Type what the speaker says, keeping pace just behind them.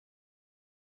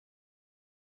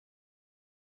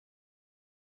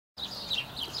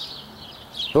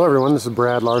Hello everyone, this is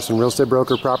Brad Larson, real estate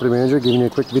broker, property manager, giving you a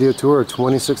quick video tour of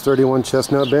 2631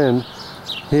 Chestnut Bend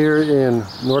here in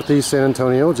northeast San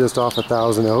Antonio, just off of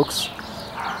Thousand Oaks.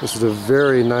 This is a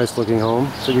very nice looking home.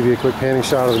 So I'll give you a quick panning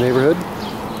shot of the neighborhood.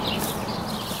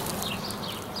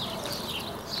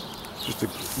 Just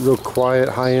a real quiet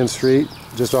high-end street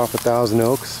just off of Thousand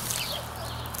Oaks.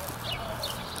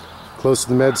 Close to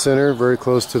the med center, very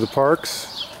close to the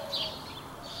parks.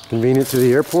 Convenient to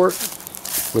the airport.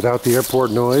 Without the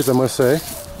airport noise, I must say.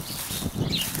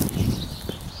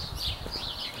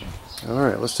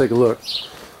 Alright, let's take a look.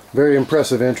 Very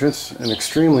impressive entrance, an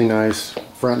extremely nice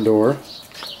front door.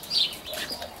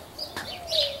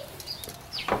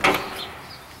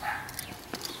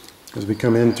 As we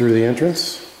come in through the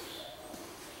entrance,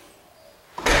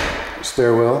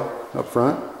 stairwell up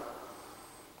front.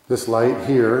 This light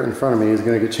here in front of me is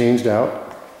going to get changed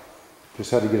out.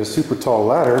 Just had to get a super tall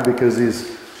ladder because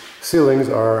these ceilings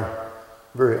are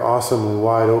very awesome and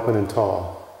wide open and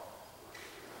tall.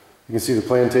 You can see the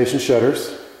plantation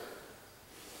shutters,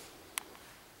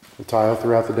 the tile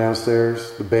throughout the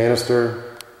downstairs, the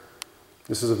banister.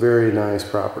 This is a very nice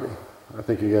property. I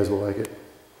think you guys will like it.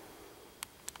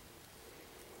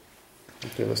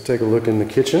 Okay, let's take a look in the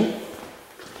kitchen.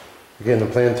 Again, the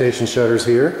plantation shutters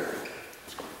here.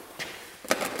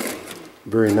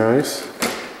 Very nice.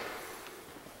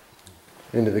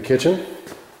 Into the kitchen.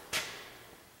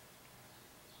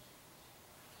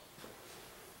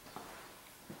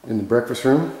 In the breakfast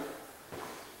room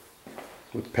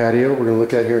with the patio we're going to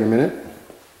look at here in a minute.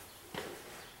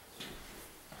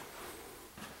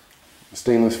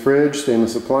 Stainless fridge,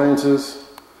 stainless appliances,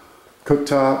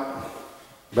 cooktop,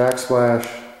 backsplash,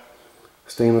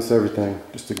 stainless everything.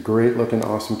 Just a great looking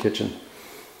awesome kitchen.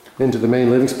 Into the main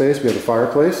living space we have the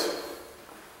fireplace,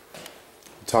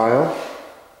 the tile,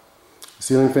 the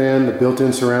ceiling fan, the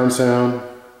built-in surround sound,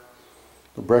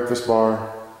 the breakfast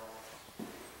bar.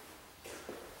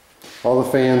 All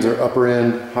the fans are upper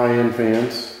end, high end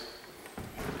fans.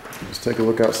 Let's take a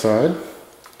look outside.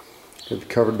 Got the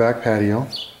covered back patio.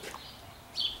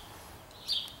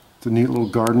 It's a neat little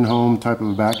garden home type of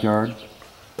a backyard.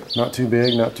 Not too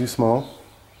big, not too small.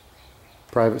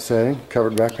 Private setting,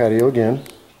 covered back patio again.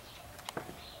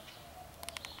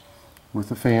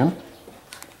 With a fan.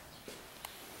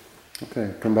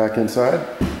 Okay, come back inside.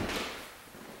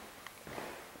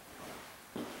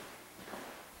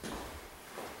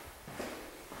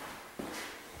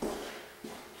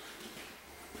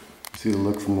 See the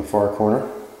look from the far corner.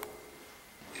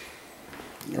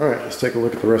 Alright, let's take a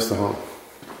look at the rest of the home.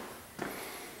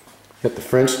 Got the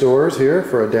French doors here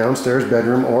for a downstairs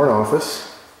bedroom or an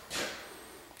office.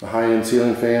 The high-end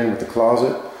ceiling fan with the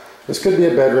closet. This could be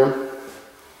a bedroom,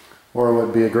 or what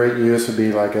would be a great use would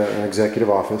be like an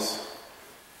executive office.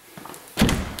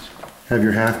 Have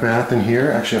your half bath in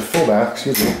here, actually a full bath,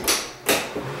 excuse me.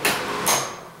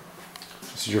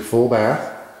 This is your full bath.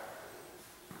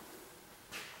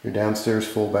 Your downstairs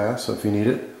full bath, so if you need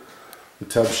it. The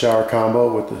tub shower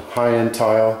combo with the high-end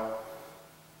tile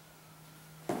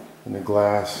and the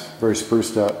glass, very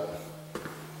spruced up.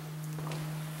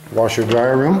 Washer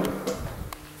dryer room.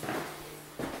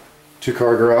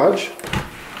 2-car garage.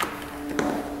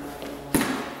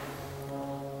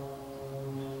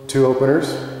 2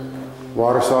 openers.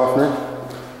 Water softener.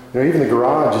 You know, even the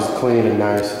garage is clean and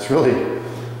nice. It's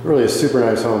really a super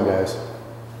nice home, guys.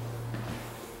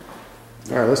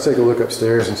 Alright, let's take a look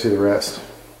upstairs and see the rest.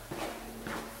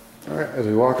 Alright, as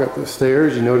we walk up the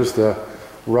stairs, you notice the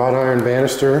wrought iron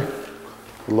banister,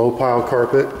 the low pile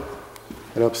carpet,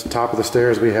 and up top of the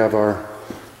stairs we have our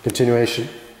continuation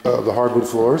of the hardwood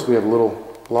floors. We have a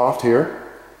little loft here.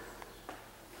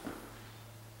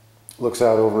 Looks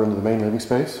out over into the main living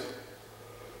space.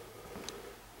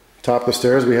 Top of the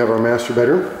stairs we have our master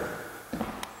bedroom.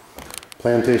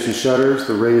 Plantation shutters,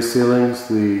 the raised ceilings,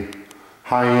 the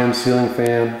high-end ceiling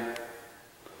fan,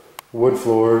 wood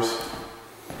floors.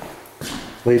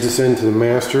 Leads us into the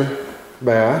master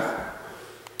bath,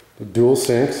 the dual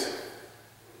sinks.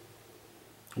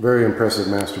 Very impressive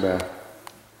master bath.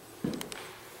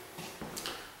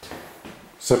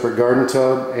 Separate garden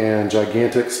tub and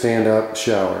gigantic stand-up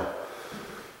shower.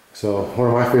 So one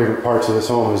of my favorite parts of this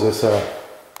home is this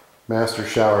master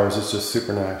shower. It's just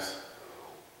super nice.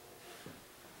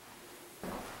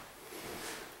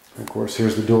 Of course,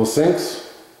 here's the dual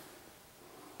sinks,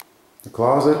 the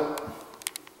closet,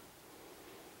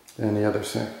 and the other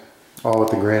sink, all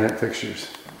with the granite fixtures.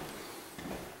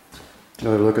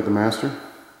 Another look at the master.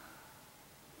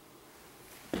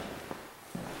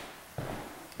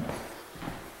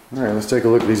 Alright, let's take a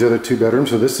look at these other 2 bedrooms.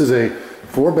 So this is a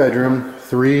 4-bedroom,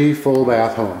 3 full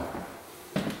bath home.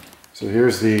 So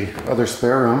here's the other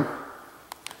spare room.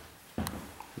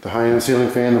 The high-end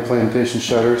ceiling fan, the plantation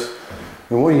shutters.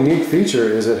 And one unique feature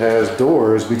is it has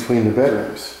doors between the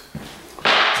bedrooms.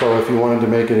 So if you wanted to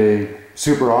make it a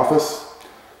super office,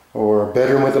 or a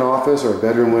bedroom with an office, or a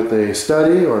bedroom with a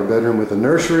study, or a bedroom with a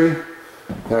nursery,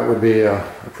 that would be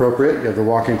appropriate. You have the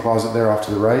walk-in closet there off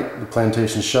to the right, the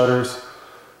plantation shutters,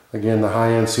 again the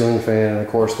high-end ceiling fan, and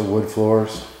of course the wood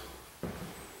floors.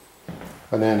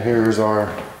 And then here's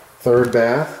our third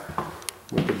bath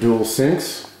with the dual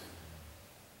sinks,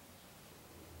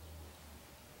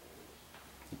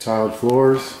 the tiled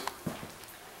floors,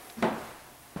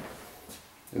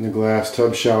 and the glass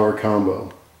tub shower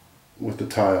combo with the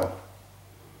tile.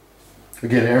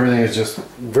 Again, everything is just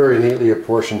very neatly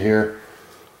apportioned here.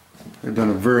 They've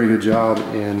done a very good job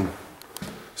in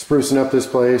sprucing up this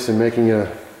place and making it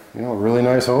a really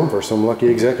nice home for some lucky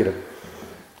executive.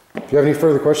 If you have any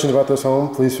further questions about this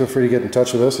home, please feel free to get in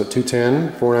touch with us at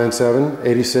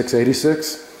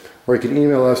 210-497-8686, or you can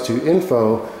email us to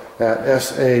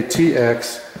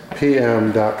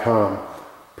info@satxpm.com.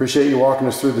 Appreciate you walking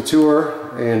us through the tour,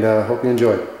 and hope you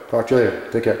enjoyed. Talk to you later.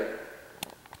 Take care.